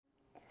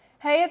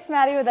Hey, it's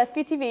Maddie with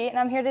FBTV, and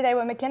I'm here today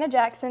with McKenna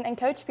Jackson and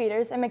Coach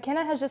Peters, and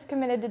McKenna has just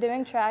committed to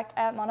doing track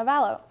at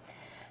Montevallo.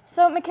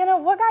 So, McKenna,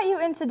 what got you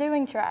into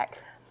doing track?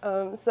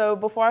 So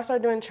before I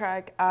started doing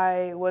track,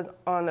 I was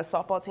on the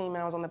softball team and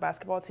I was on the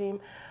basketball team,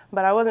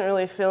 but I wasn't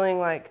really feeling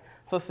like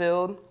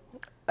fulfilled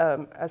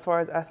as far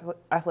as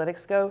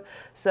athletics go.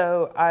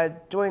 So I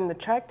joined the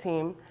track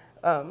team.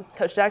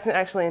 Coach Jackson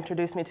actually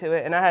introduced me to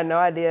it, and I had no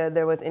idea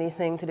there was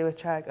anything to do with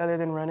track other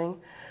than running.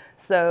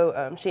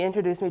 So she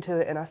introduced me to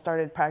it, and I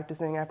started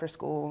practicing after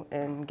school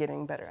and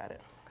getting better at it.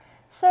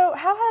 So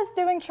how has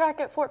doing track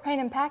at Fort Payne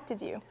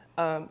impacted you?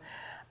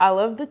 I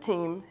love the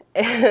team,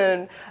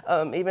 and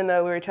even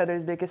though we're each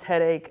other's biggest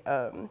headache,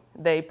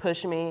 they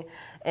push me,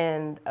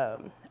 and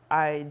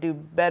I do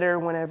better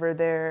whenever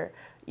they're,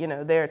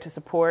 there to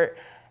support.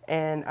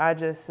 And I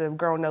just have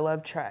grown to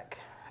love track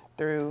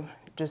through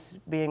just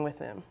being with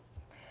them.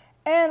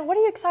 And what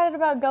are you excited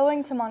about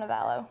going to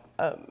Montevallo?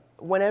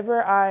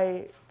 Whenever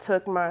I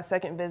took my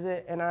second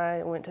visit and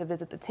I went to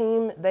visit the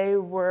team, they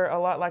were a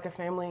lot like a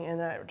family, and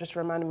that just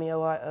reminded me a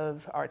lot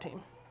of our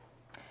team.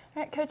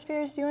 All right, Coach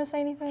Peters, do you want to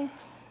say anything?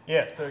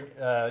 Yeah, so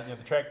the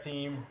track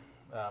team,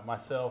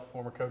 myself,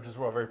 former coaches,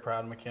 we're all very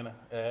proud of McKenna,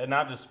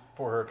 not just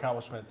for her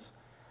accomplishments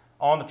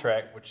on the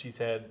track, which she's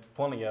had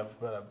plenty of,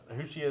 but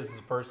who she is as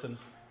a person,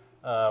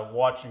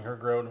 watching her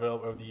grow and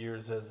develop over the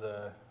years as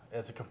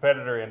a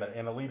competitor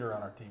and a leader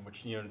on our team,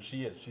 which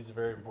she is. She's a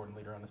very important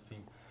leader on this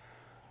team.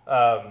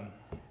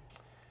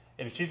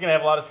 And she's going to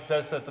have a lot of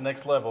success at the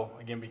next level,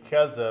 again,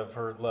 because of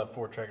her love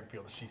for track and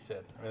field, as she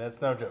said. I mean, that's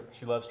no joke.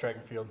 She loves track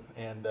and field,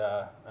 and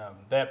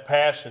that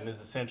passion is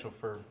essential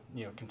for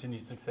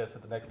continued success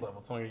at the next level.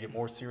 It's only going to get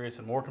more serious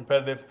and more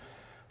competitive,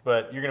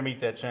 but you're going to meet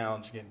that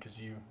challenge, again, because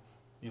you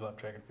love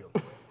track and field.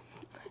 All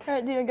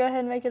right, do you want to go ahead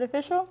and make it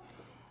official?